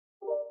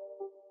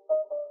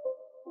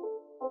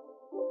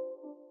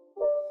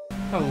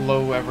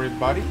Hello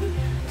everybody.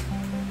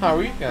 How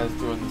are you guys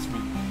doing this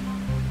week?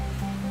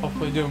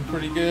 Hopefully doing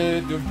pretty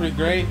good, doing pretty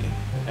great.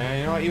 And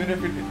you know what, even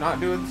if you're not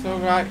doing so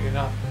right, you're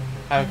not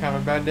having kind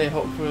of a bad day,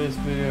 hopefully this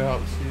video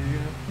helps you,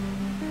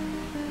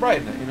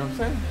 brighten it, you know what I'm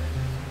saying?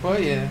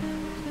 But yeah,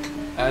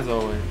 as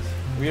always,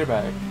 we are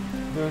back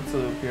doing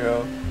Salute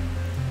Hero.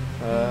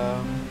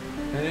 And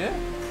yeah.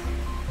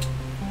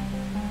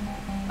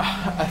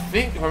 I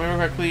think, if I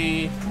remember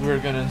correctly, we're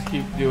gonna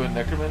keep doing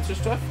Necromancer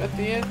stuff at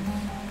the end.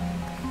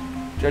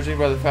 Judging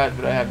by the fact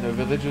that I have no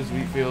villages,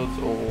 wheat fields,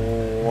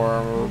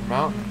 or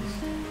mountains.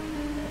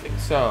 I think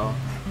so.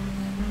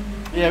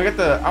 Yeah, we got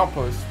the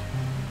outpost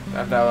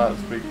that dialed out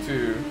this week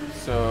too,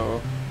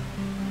 so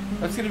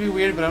that's gonna be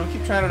weird, but I'm gonna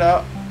keep trying it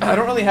out. I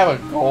don't really have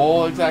a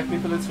goal exactly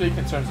for this week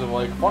in terms of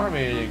like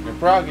farming or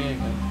progging,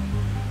 and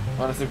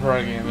honestly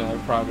progging and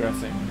like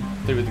progressing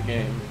through the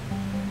game.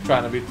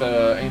 Trying to beat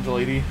the Angel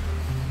Lady.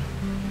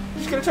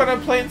 Just gonna try to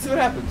play and see what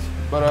happens.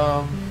 But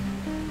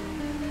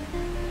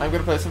I'm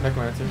gonna play some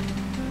Necromancer.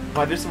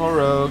 Might do some more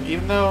Rogue,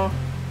 even though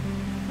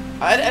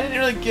I didn't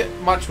really get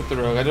much with the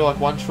Rogue. I did like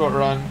one short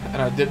run,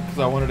 and I did because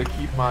I wanted to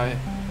keep my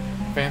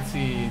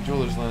fancy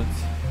jeweler's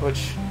lens.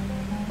 Which,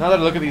 now that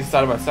I look at these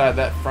side by side,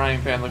 that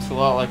frying pan looks a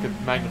lot like a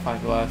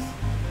magnifying glass.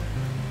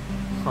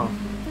 Huh.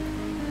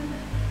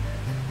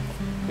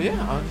 But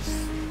yeah, I'm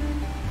just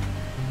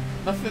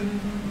nothing,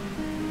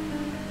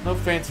 no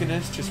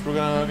fanciness. Just we're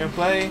gonna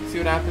play, see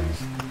what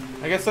happens.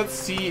 I guess let's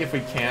see if we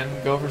can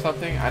go for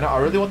something. I know I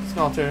really want the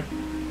smelter.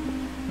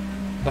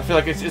 I feel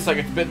like it's just like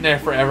it's been there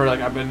forever. Like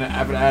I've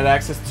had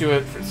access to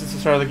it since the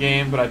start of the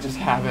game, but I just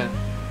haven't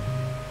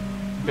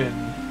been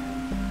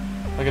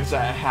like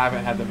I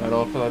haven't had the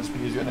metal because I've just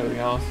been using it and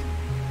everything else.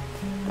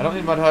 I don't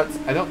need mud huts.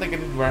 I don't think I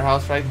need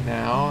warehouse right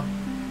now.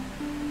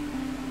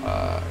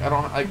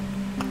 I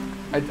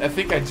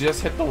think I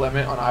just hit the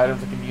limit on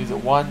items I can use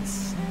at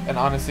once, and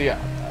honestly,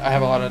 I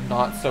have a lot of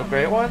not so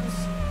great ones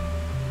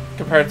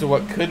compared to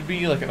what could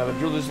be like another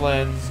jeweler's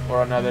lens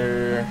or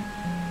another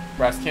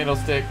brass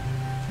candlestick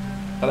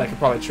that I could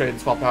probably trade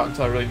and swap out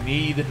until I really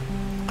need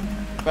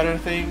better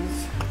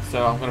things.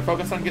 So I'm gonna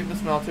focus on getting the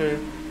smelter.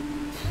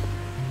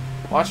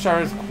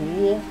 Watchtower is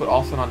cool, but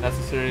also not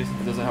necessary since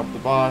it doesn't help the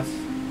boss.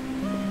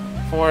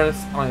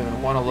 Forest, I don't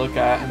even want to look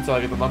at until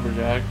I get the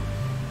lumberjack.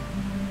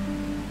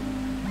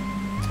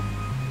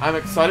 I'm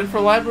excited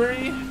for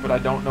library, but I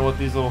don't know what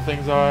these little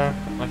things are.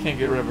 I can't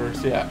get river,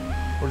 so yeah.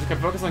 We're just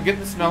gonna focus on getting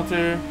the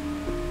smelter,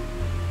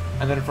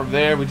 and then from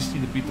there we just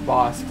need to beat the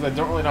boss because I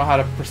don't really know how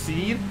to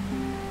proceed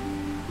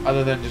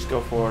other than just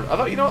go forward.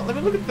 Although, you know what, let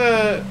me look at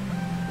the,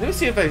 let me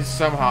see if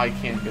somehow I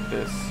can get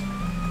this.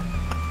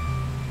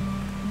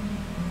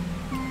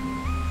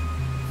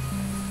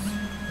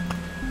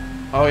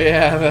 Oh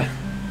yeah, the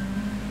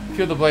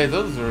Kill the Blades,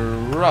 those are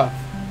rough.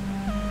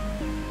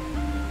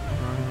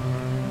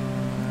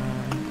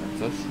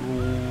 That's a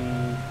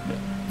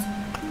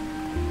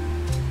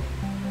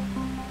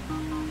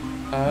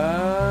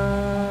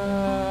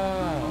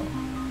oh.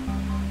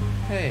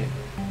 Hey.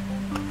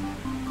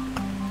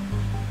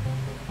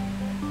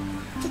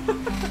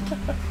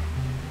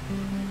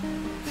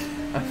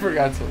 I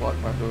forgot to lock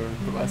my door,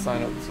 put my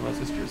sign up, so my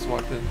sister just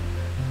walked in.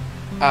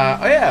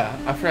 Oh yeah,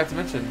 I forgot to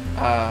mention,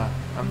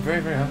 I'm very,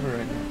 very hungry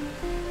right now.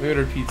 We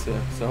ordered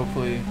pizza, so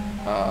hopefully,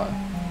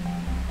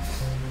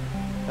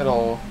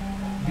 it'll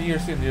be here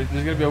soon. There's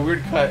gonna be a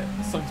weird cut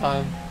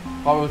sometime,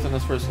 probably within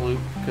this first loop,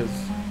 because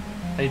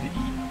I need to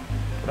eat,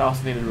 but I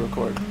also need to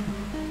record.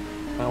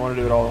 I want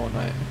to do it all in one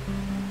night.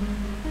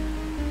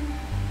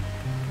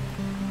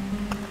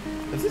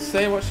 Does it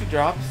say what she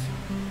drops?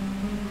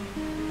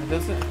 It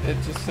doesn't, it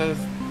just says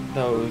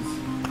those.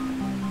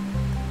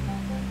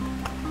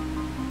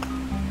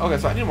 Okay,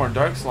 so I need more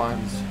dark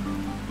slimes.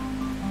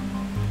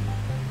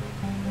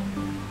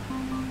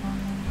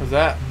 Cause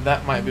that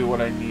might be what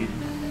I need.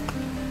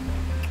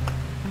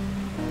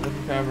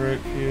 Living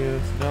fabric,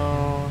 kids,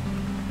 no.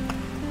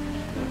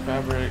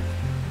 Fabric.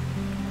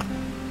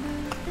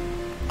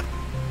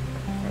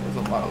 There's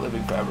a lot of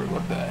living fabric.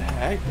 What the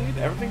heck, dude?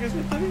 Everything gives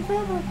me living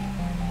fabric.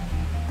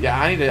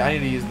 Yeah, I need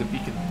to use the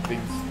beacon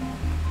things.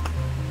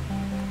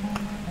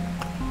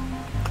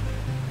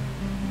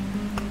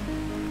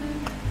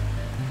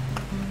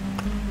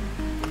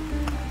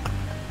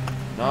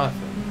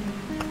 Nothing.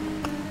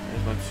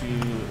 There's my two.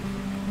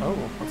 Oh,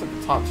 what's like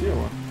the top tier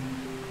one?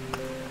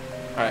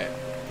 Alright.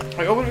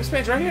 Like, open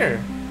expanse right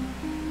here.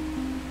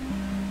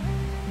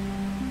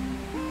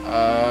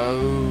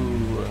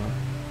 Oh.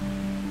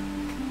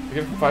 I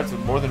can fight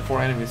with more than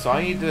 4 enemies, so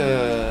I need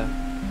to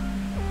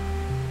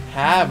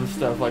have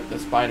stuff like the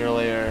spider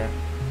layer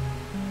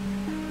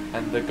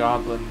and the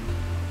goblin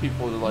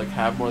people to like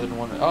have more than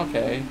one.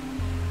 Okay.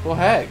 Well,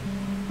 heck.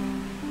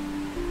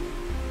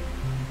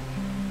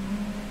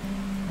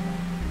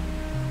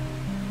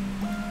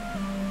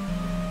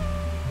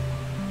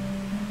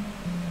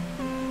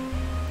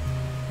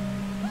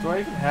 Do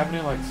I even have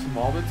any like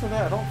small bits of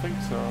that? I don't think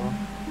so.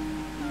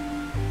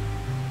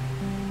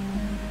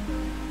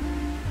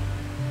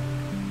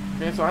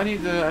 Okay, so I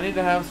need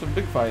to have some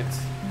big fights.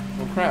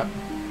 Oh crap.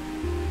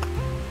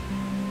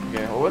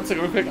 Okay, well, 1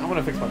 second, real quick. I'm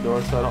gonna fix my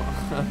door so I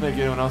don't make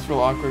anyone else feel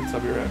awkward. So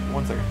I'll be right.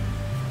 1 second.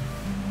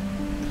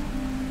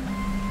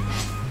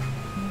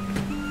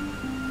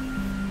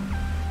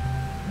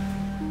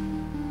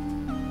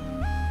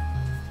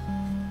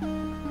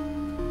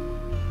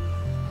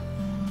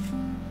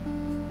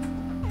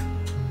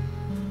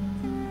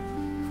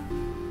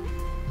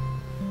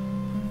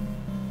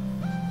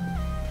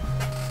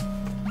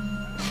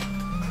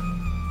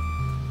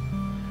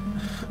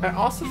 I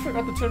also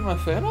forgot to turn my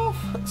fan off,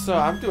 so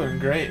I'm doing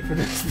great for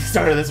this, the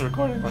start of this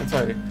recording. I'm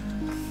sorry.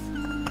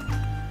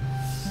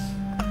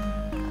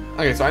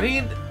 Okay, so I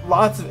need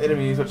lots of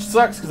enemies, which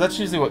sucks because that's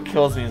usually what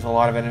kills me is a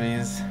lot of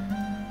enemies.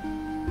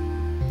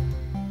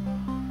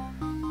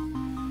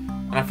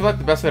 And I feel like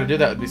the best way to do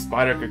that would be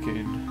spider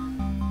cocoon.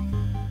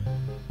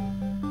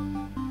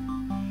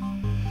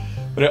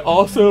 But it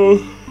also...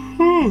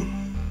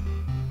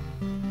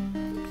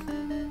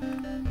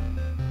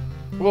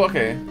 Well,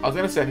 okay, I was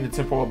gonna say I need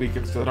temporal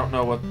beacons because I don't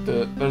know what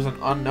there's an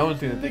unknown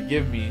thing that they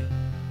give me.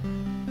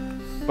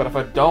 But if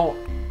I don't,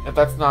 if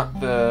that's not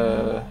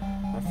the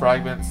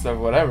fragments of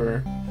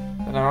whatever,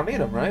 then I don't need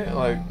them, right?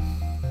 Like,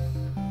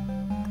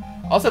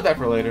 I'll set that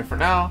for later. For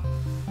now,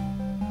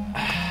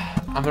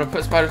 I'm gonna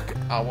put spiders.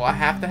 Well, I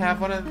have to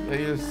have one of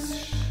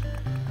these.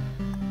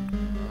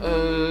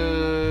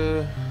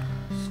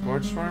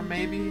 Scorched Worm,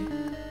 maybe.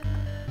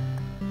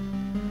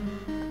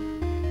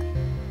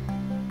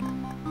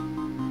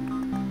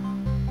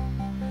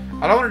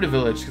 I don't want to do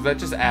village because that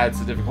just adds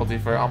to difficulty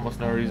for almost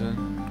no reason.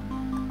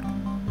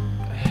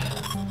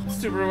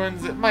 Super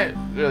ruins, it might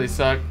really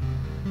suck,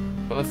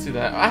 but let's do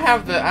that. I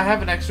have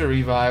an extra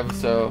revive,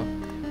 so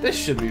this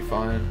should be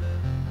fine.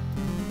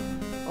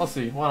 I'll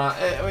see. Why not?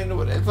 I mean,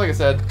 it's like I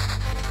said,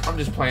 I'm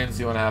just playing to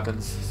see what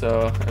happens.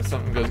 So if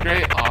something goes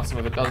great, awesome.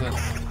 If it doesn't,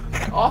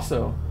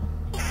 also,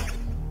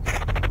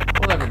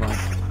 well, never mind.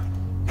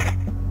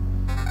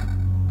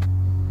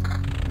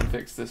 Let me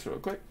fix this real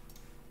quick.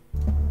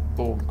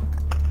 Boom.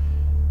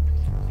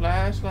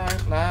 Flash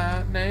like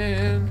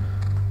lightning.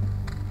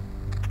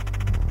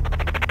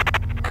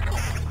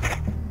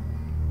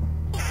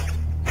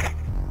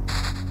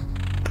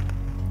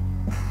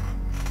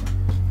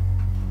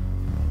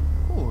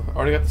 Ooh,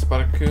 already got the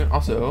spider cocoon.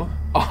 Also,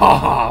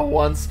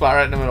 one spot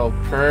right in the middle.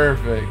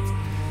 Perfect.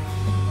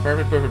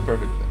 Perfect, perfect,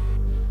 perfect.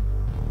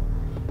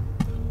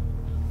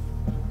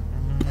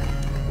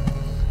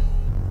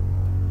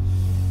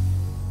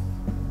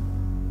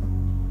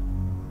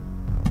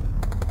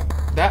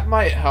 That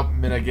might help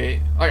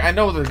mitigate. Like, I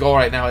know the goal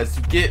right now is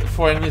to get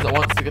 4 enemies at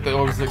once to get the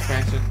overseas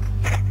expansion,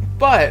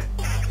 but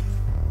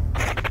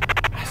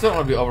I still don't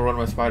want to be overrun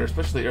by spiders,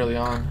 especially early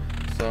on.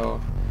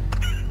 So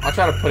I'll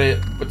try to put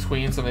it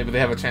between, so maybe they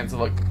have a chance of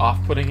like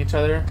off-putting each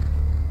other.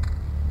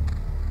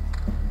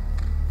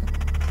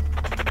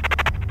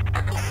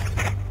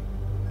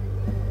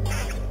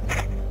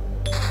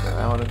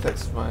 I want to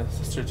text my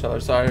sister, tell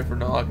her sorry for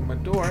not locking my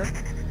door.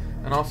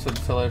 And also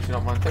to tell her if she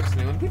don't mind texting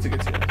me when pizza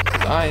gets here.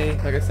 Because I,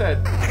 like I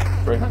said,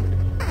 very hungry.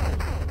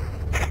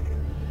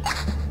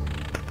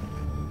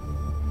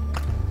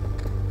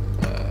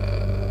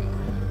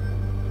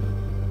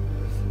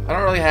 I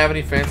don't really have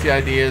any fancy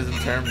ideas in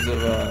terms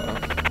of,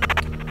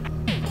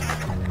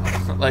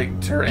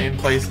 like, terrain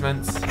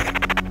placements.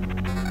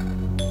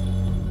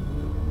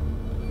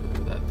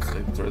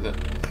 That's worth it.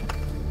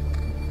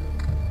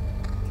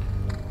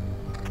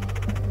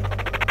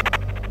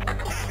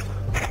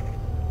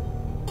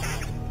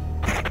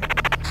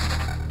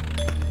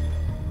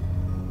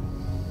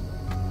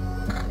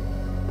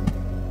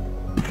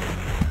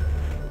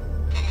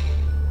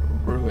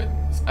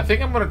 I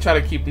think I'm gonna try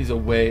to keep these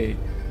away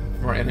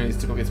from our enemies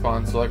to go get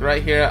spawned. So like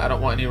right here, I don't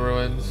want any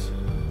ruins.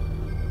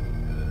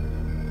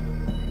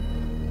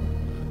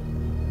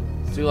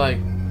 Let's do like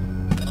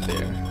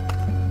there.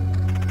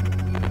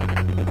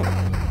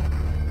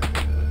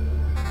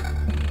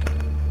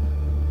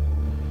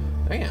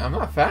 Dang it, I'm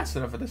not fast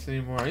enough for this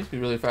anymore. I used to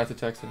be really fast at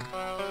texting.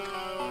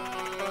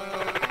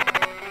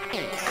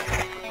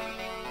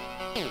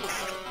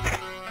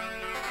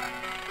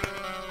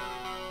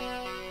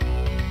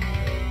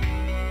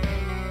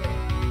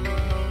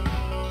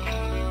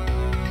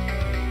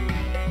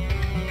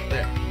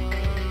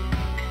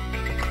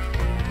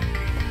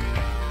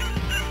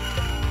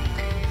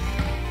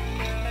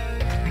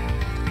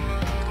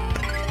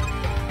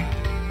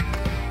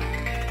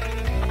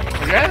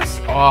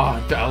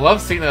 Oh, I love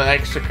seeing the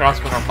extra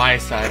crossbow on my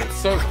side. It's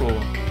so cool.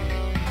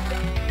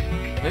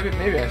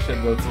 Maybe I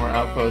should build some more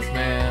outposts,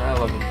 man. I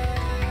love them.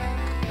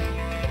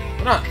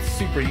 They're not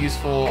super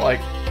useful. Like,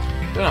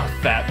 they're not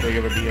that big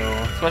of a deal,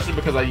 especially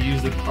because I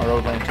use the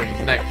road lanterns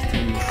next to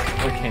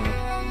the camp.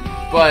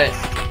 But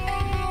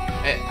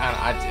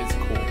it's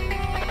cool.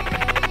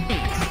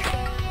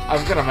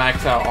 I'm gonna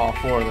max out all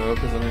 4 though,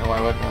 because I mean,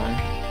 why wouldn't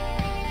I?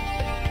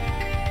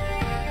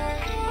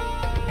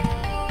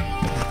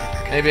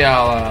 Maybe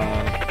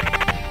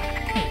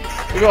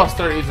I'll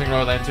start using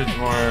road lanterns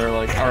more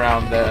like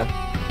around the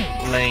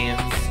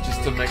lanes,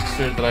 just to make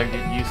sure that I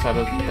get use out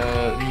of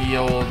the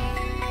old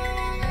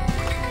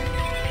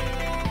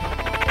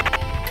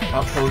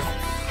outposts.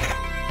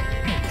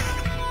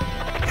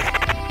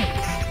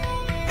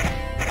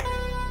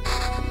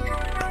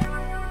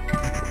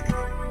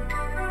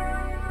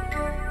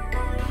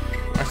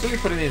 should be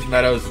putting these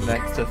meadows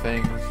next to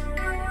things.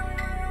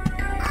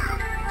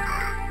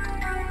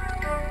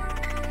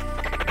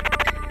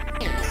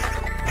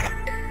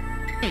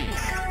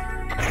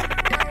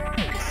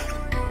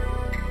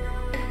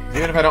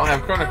 Even if I don't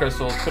have chrono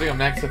crystals, putting them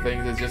next to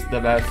things is just the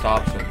best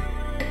option.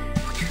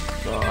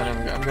 So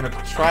I'm gonna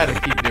try to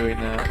keep doing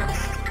that.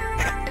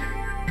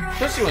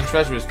 Especially when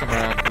treasures come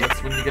around, 'cause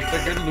that's when you get the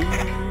good loot.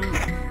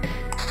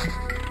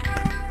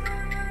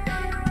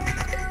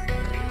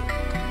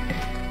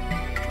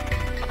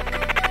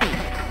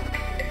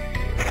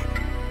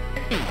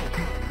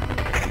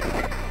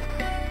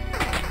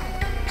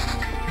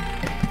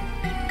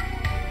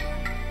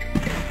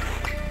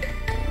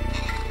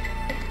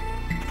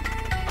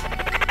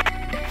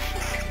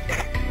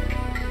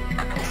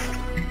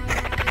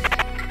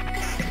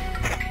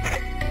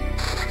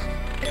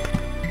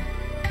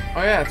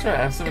 Oh yeah, that's right,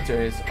 I have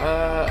cemeteries.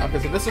 Okay,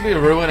 so this will be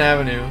Ruin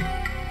Avenue.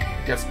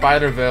 You got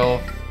Spiderville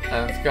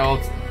and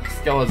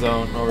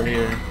Skelezone over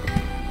here.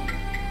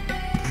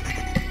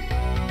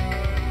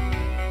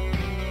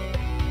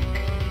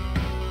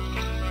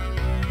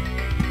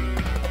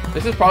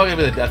 This is probably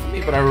gonna be the death of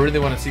me, but I really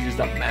want to see just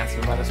a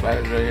massive amount of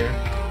spiders right here.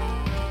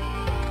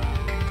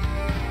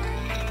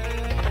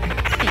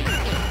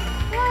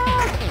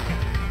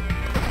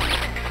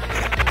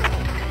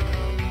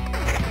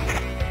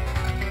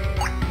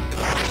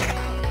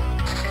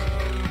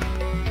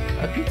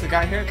 Pizza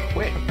got here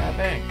quick, god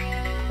dang.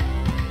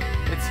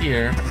 It's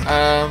here.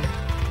 I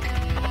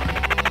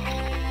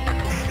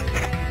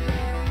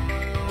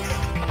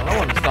don't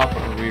want to stop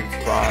on a weird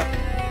spot.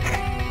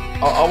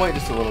 I'll wait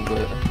just a little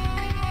bit.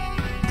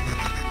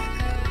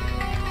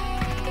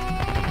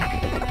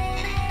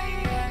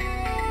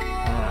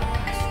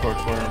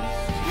 Scorchworms,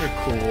 you're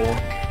cool.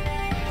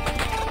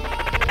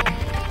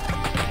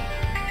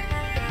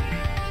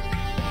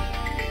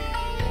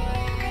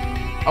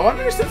 I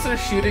wonder since they're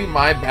shooting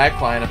my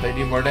backline if they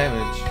do more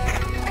damage.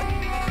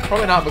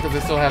 Probably not because they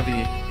still have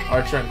the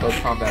archer and close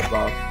combat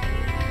buff.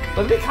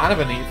 That'd be kind of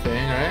a neat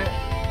thing, right?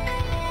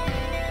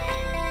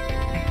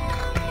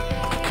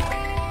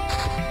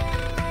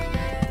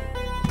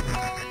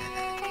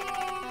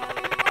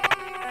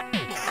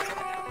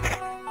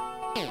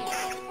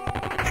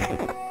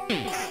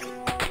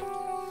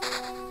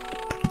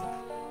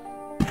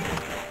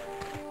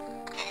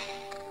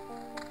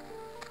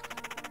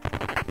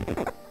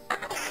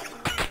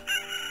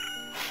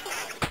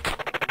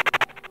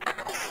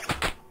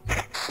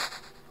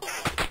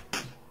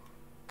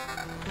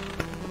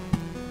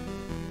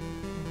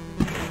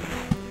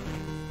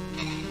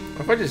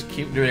 What if I just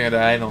keep doing a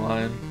diagonal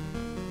line?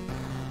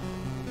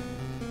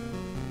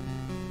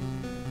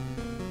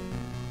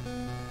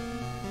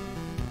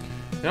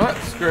 You know what?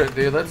 Screw it,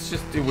 dude. Let's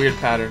just do weird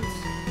patterns.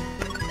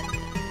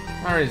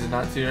 No reason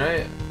not to,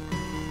 right?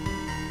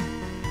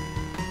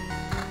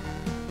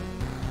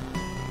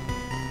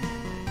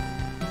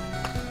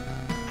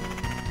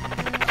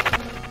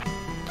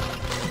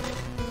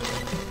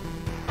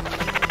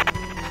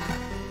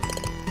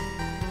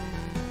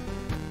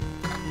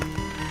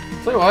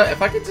 Tell you what,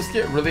 if I could just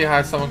get really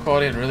high summon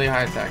quality and really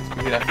high attack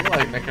speed, I feel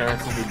like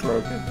Necromancer would be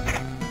broken.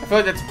 I feel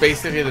like that's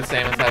basically the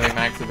same as having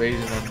max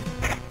evasion and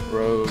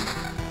rogue.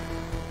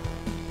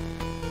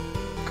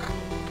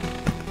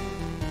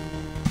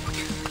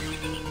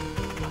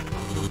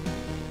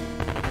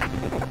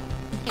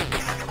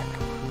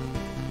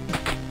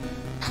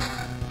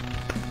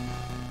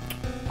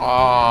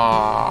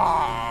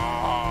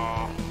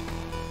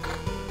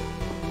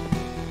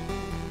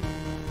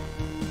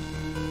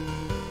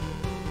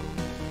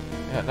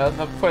 Yeah, nothing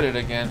to put it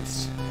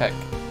against. Heck.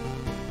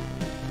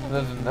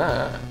 Other than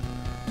that,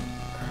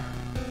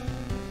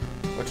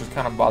 which was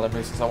kind of bothering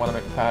me since I want to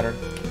make a pattern.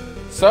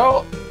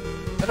 So,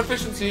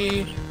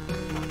 inefficiency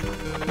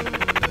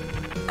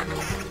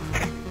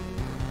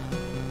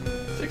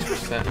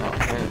 6%. Oh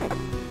man.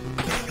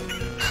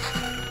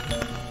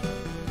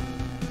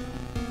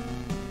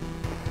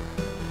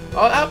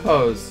 Oh,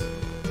 outpost.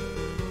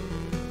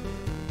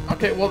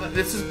 Okay, well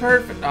this is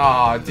perfect.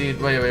 Aw, dude,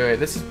 wait.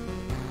 This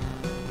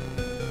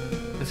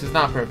is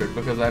not perfect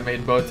because I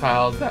made bow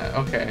tiles that.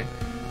 Okay.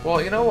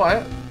 Well, you know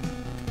what?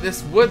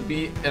 This would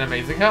be an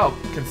amazing help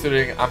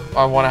considering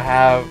I want to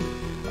have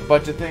a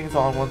bunch of things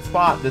all in one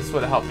spot. This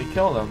would help me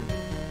kill them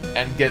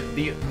and get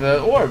the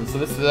orbs. So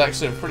this is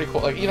actually a pretty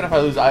cool. Like even if I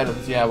lose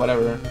items, yeah,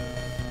 whatever.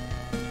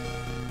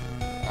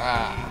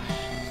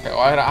 Okay. Well,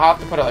 I'll have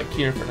to put it like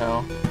here for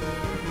now.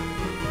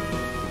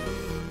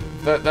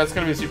 That's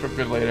gonna be super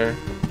good later.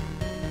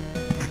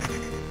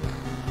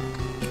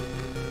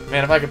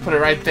 Man, if I could put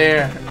it right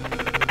there.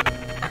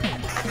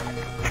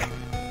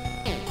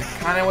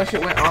 I kinda wish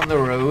it went on the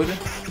road,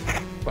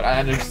 but I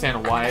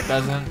understand why it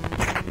doesn't.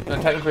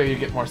 And technically you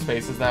get more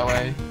spaces that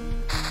way.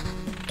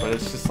 But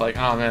it's just like,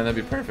 oh man, that'd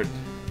be perfect.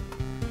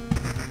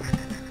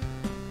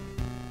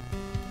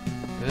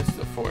 This is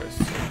the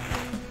forest.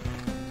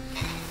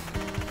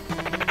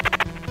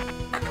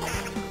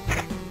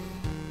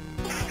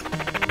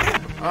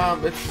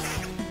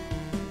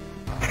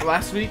 It's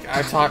last week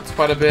I talked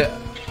quite a bit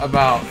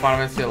about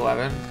Final Fantasy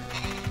 11.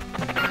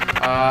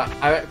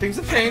 Things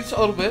have changed a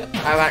little bit.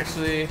 I'm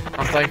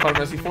playing Final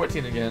Fantasy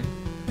 14 again.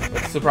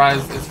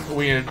 Surprise, it's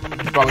weird.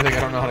 You probably think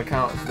I don't know how to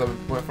count. So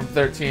I went from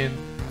 13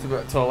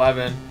 to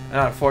 11, and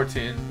now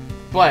 14.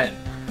 But,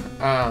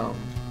 I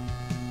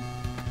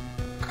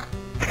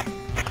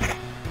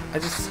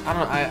don't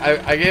know.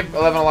 I gave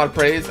 11 a lot of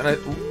praise, and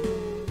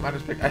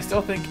I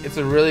still think it's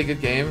a really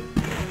good game.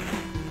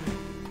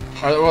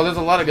 Well, there's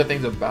a lot of good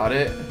things about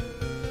it,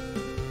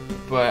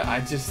 but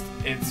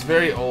it's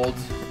very old,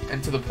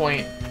 and to the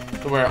point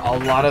to where a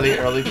lot of the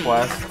early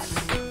quests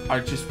are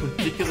just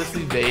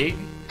ridiculously vague.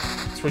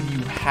 It's when you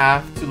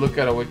have to look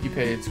at a wiki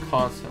page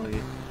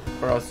constantly,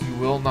 or else you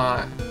will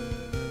not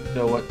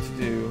know what to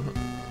do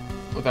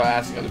without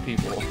asking other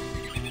people.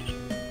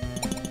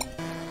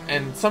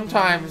 And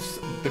sometimes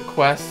the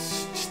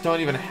quests just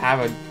don't even have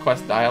a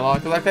quest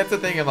dialogue. Cause like that's the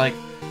thing in like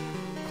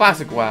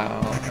classic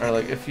WoW, or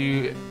like if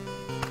you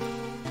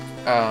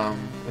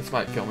this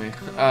might kill me.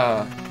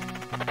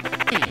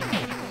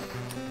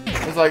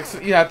 It's like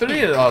you have to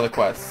read all the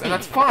quests, and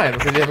that's fine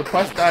because you have a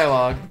quest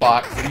dialogue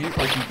box that you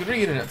can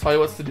read and it'll tell you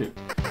what to do.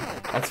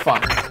 That's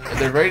fine. And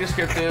they're very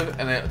descriptive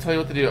and they tell you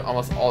what to do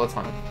almost all the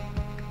time.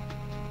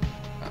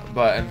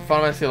 But in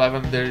Final Fantasy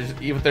 11,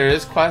 there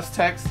is quest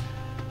text,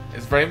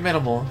 it's very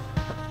minimal,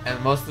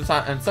 and most of the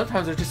time, and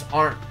sometimes there just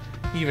aren't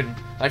even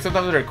like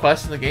sometimes there are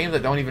quests in the game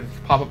that don't even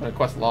pop up in a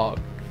quest log.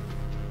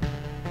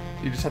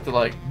 You just have to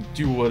like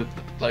do what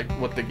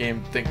the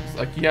game thinks.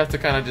 Like you have to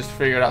kind of just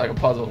figure it out like a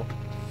puzzle.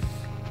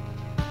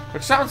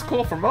 Which sounds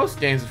cool for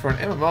most games, but for an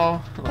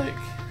MMO, like,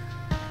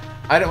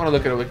 I didn't want to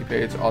look at a wiki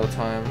page all the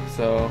time,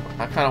 so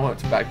I kind of went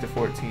back to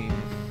 14.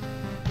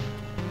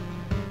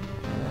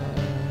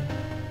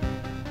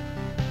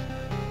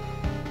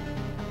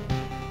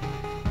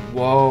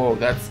 Whoa,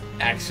 that's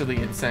actually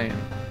insane.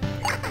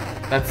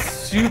 That's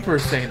super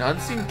insane.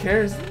 Unseen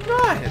Care is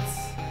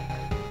nuts.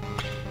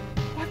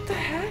 What the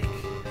heck?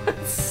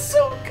 That's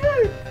so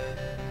good.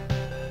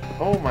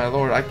 Oh my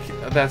lord,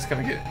 that's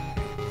gonna get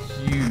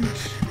huge.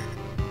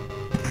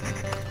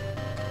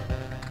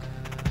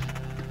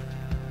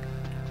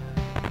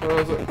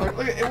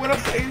 Look, it went up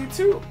to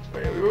 82.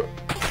 Wait.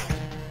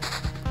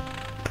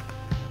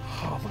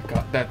 Oh my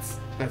god, that's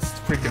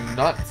freaking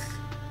nuts.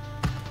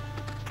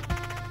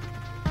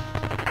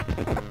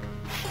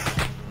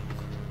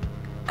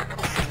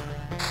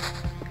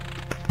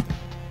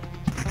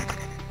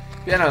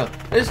 Yeah, no,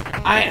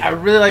 I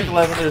really like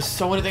 11. There's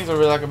so many things I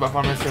really like about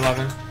Final Fantasy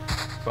 11.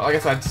 But like I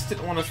said, I just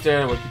didn't want to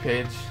stare at a wiki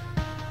page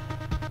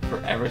for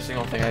every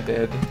single thing I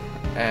did.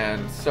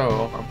 And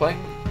so, I'm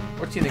playing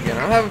 14 again.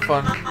 I'm having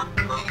fun.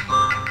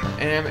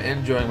 I am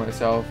enjoying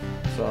myself.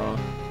 So,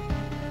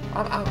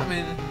 I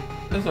mean,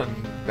 there's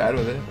nothing bad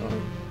with it.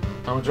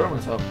 I'm enjoying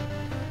myself.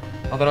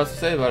 Nothing else to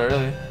say about it,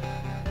 really.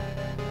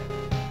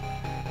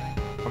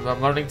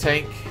 I'm learning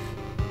tank,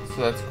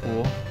 so that's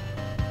cool.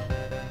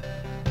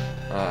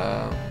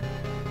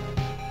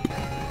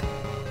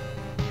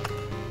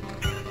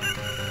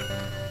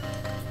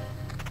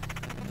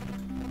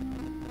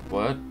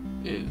 What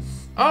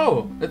is?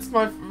 Oh, it's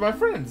my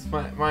friends,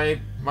 my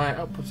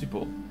outpost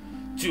people.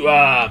 To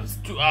arms,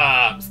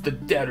 the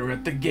dead are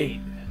at the gate.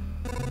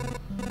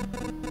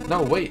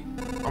 No, wait,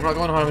 I'm not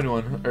going to harm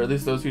anyone, or at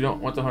least those who don't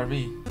want to harm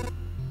me.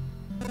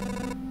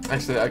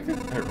 Actually, I could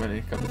hurt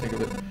many, come to think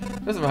of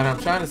it. Doesn't matter, I'm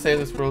trying to save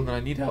this world and I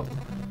need help.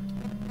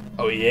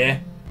 Oh yeah?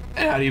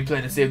 And how do you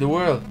plan to save the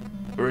world?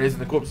 By raising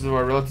the corpses of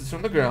our relatives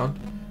from the ground.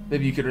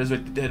 Maybe you could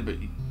resurrect the dead,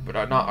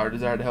 but not our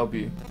desire to help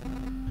you.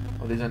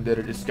 All these undead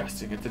are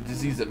disgusting. It's a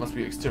disease that must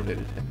be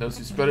exterminated, and those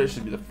who spread it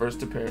should be the first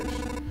to perish.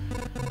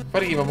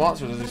 Fighting evil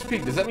monsters as we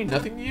speak, does that mean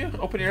nothing to you?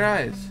 Open your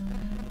eyes.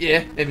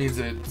 Yeah, it means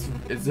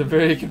it's a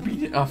very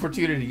convenient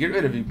opportunity to get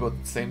rid of you both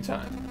at the same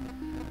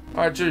time.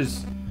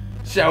 Archers,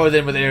 shower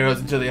them with arrows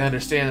until they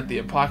understand that the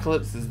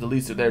apocalypse is the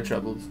least of their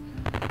troubles.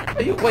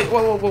 Are you, wait,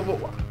 whoa.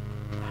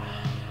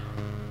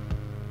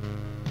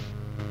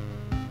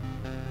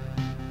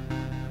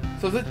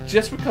 So is it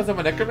just because I'm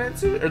a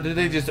necromancer, or do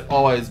they just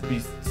always be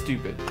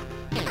stupid?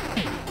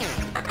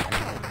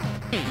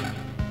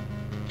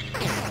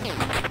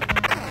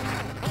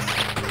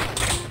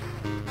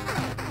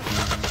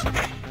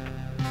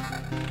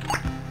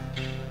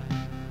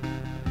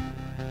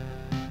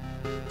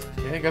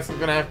 Okay, I guess I'm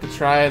gonna have to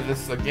try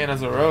this again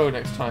as a rogue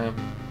next time.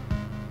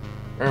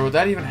 Or would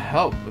that even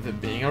help with it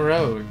being a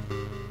rogue?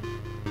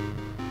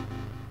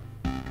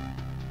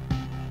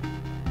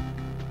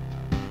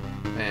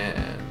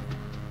 Man.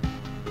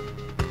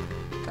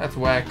 That's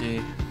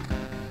wacky.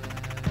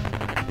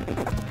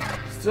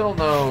 Still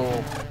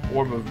no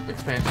orb of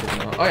expansion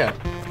though. Oh yeah,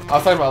 I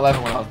was talking about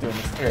 11 when I was doing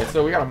this. Okay,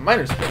 so we got a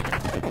minor spell.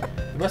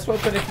 The best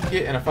weapon if you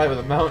get in a fight with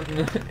a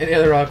mountain. Any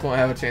other rock won't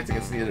have a chance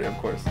against neither, of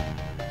course.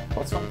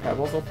 What's on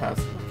pebbles? I'll pass.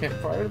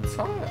 Campfire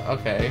time.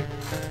 Okay.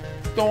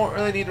 Don't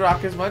really need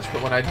rock as much,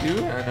 but when I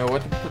do, I know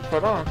what to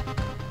put on.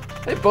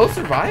 They both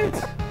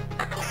survived.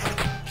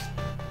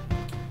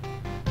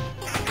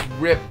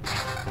 Rip.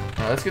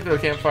 Alright, let's get to the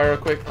campfire real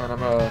quick, and I'm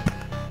gonna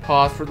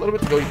pause for a little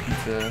bit to go eat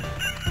pizza.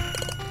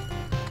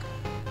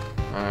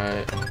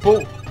 Alright.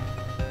 Boom!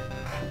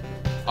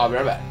 I'll be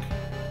right back.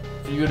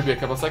 For you, it'll be a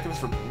couple seconds.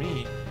 For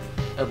me,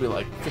 it'll be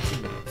like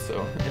 15 minutes.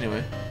 So,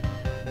 anyway,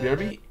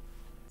 BRB.